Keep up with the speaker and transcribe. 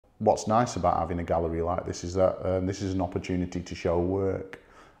what's nice about having a gallery like this is that this is an opportunity to show work,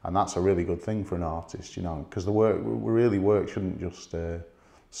 and that's a really good thing for an artist, you know, because the work shouldn't just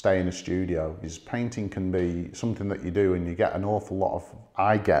stay in a studio. Painting can be something that you do and you get an awful lot of,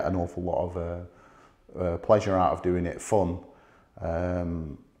 I get an awful lot of pleasure out of doing it, fun,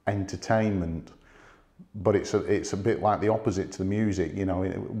 entertainment. But it's a bit like the opposite to the music, you know.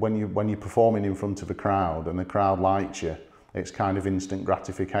 When you're performing in front of a crowd and the crowd likes you, it's kind of instant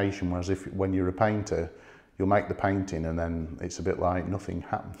gratification. Whereas when you're a painter, you'll make the painting and then it's a bit like nothing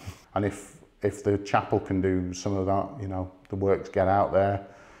happened. And if the chapel can do some of that, you know, the works get out there,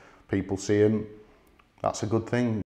 people see them, that's a good thing.